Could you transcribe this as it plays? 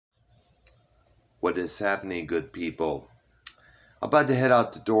What is happening, good people? I'm about to head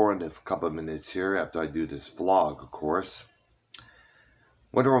out the door in a couple of minutes here after I do this vlog, of course. I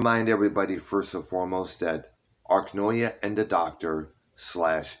want to remind everybody first and foremost that Arknoia and the Doctor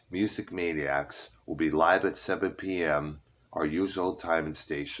 / Music Maniacs will be live at 7 p.m., our usual time and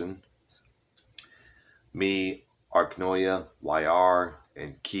station. Me, Arknoia, YR,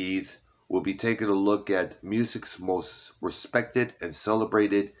 and Keith will be taking a look at music's most respected and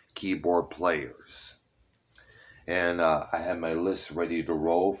celebrated keyboard players. And I have my list ready to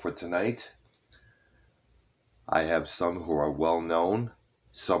roll for tonight. I have some who are well known,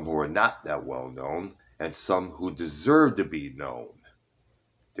 some who are not that well known, and some who deserve to be known.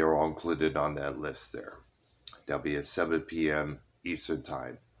 They're all included on that list there. That'll be at 7 p.m. Eastern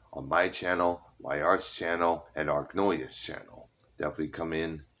Time on my channel, YR's channel, and Arknoia's channel. Definitely come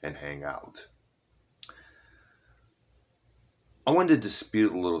in and hang out. I wanted to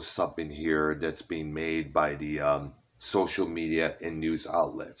dispute a little something here that's being made by the social media and news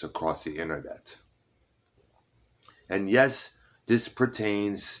outlets across the internet. And yes, this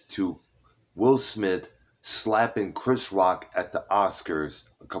pertains to Will Smith slapping Chris Rock at the Oscars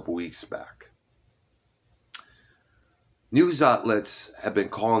a couple weeks back. News outlets have been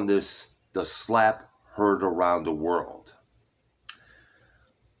calling this the slap heard around the world,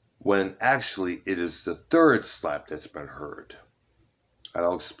 when actually it is the third slap that's been heard.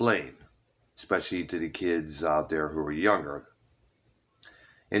 I'll explain, especially to the kids out there who are younger.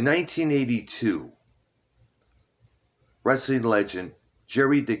 In 1982, wrestling legend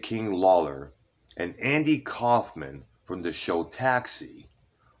Jerry the King Lawler and Andy Kaufman from the show Taxi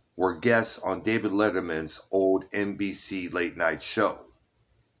were guests on David Letterman's old NBC late night show.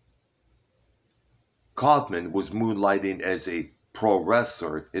 Kaufman was moonlighting as a pro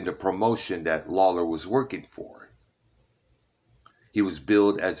wrestler in the promotion that Lawler was working for. He was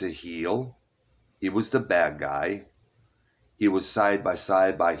billed as a heel. He was the bad guy. He was side by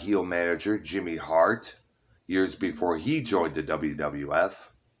side by heel manager Jimmy Hart years before he joined the WWF.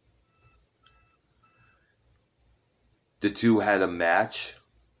 The two had a match.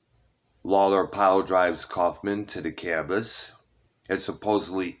 Lawler pile drives Kaufman to the canvas and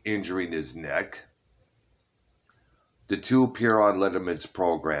supposedly injuring his neck. The two appear on Letterman's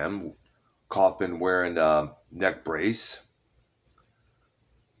program, Kaufman wearing a neck brace.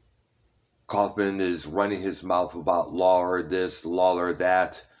 Kaufman is running his mouth about Lawler this, Lawler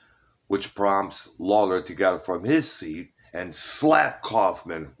that, which prompts Lawler to get up from his seat and slap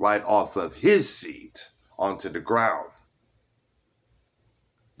Kaufman right off of his seat onto the ground.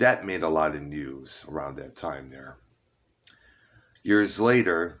 That made a lot of news around that time there. Years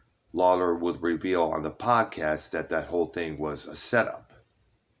later, Lawler would reveal on the podcast that whole thing was a setup.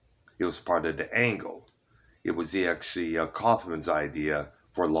 It was part of the angle. It was actually Kaufman's idea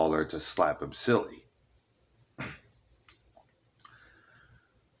for Lawler to slap him silly.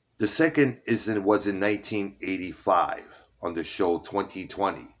 The second was in 1985 on the show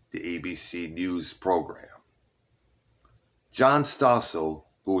 2020, the ABC News program. John Stossel,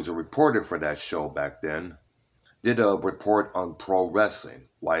 who was a reporter for that show back then, did a report on pro wrestling,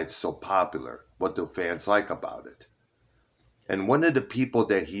 why it's so popular, what do fans like about it. And one of the people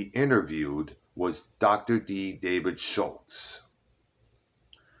that he interviewed was Dr. D. David Schultz.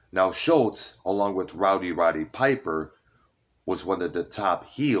 Now Schultz, along with Rowdy Roddy Piper, was one of the top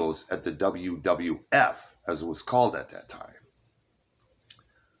heels at the WWF, as it was called at that time.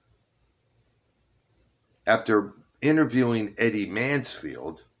 After interviewing Eddie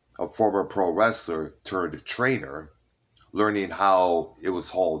Mansfield, a former pro wrestler turned trainer, learning how it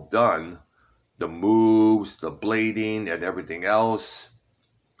was all done, the moves, the blading, and everything else,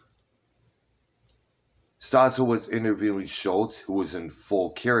 Stossel was interviewing Schultz, who was in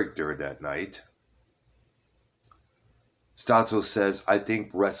full character that night. Stossel says, "I think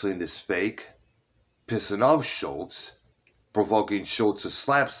wrestling is fake," pissing off Schultz, provoking Schultz to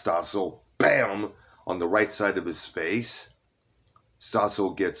slap Stossel, bam, on the right side of his face.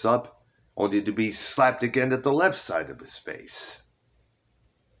 Stossel gets up, only to be slapped again at the left side of his face.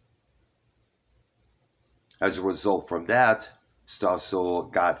 As a result from that,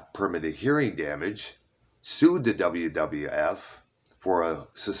 Stossel got permanent hearing damage, sued the WWF for a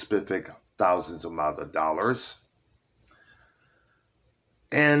specific thousands amount of dollars.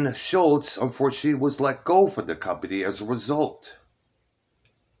 And Schultz, unfortunately, was let go from the company as a result.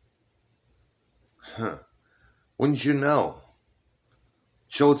 Wouldn't you know?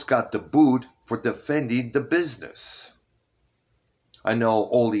 Schultz got the boot for defending the business. I know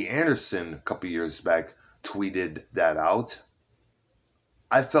Ole Anderson a couple years back tweeted that out.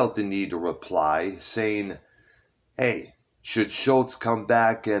 I felt the need to reply saying, "Hey, Should Schultz come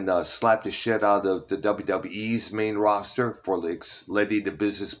back and slap the shit out of the WWE's main roster for letting the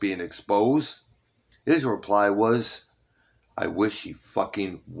business being exposed? His reply was, I wish he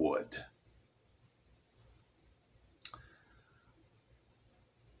fucking would.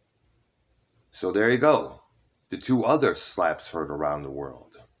 So there you go. The two other slaps heard around the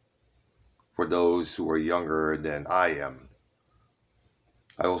world. For those who are younger than I am.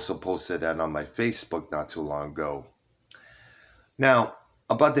 I also posted that on my Facebook not too long ago. Now,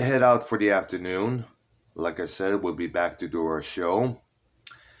 I'm about to head out for the afternoon. Like I said, we'll be back to do our show.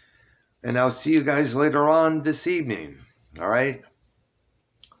 And I'll see you guys later on this evening. All right?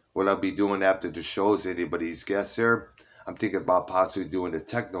 What I'll be doing after the show is anybody's guess there. I'm thinking about possibly doing a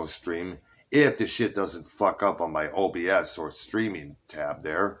techno stream if the shit doesn't fuck up on my OBS or streaming tab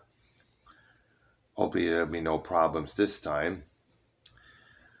there. Hopefully there'll be no problems this time.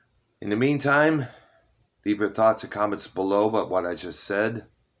 In the meantime, leave your thoughts and comments below about what I just said.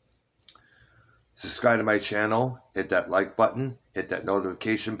 Subscribe to my channel, hit that like button, hit that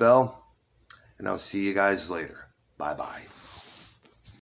notification bell, and I'll see you guys later. Bye-bye.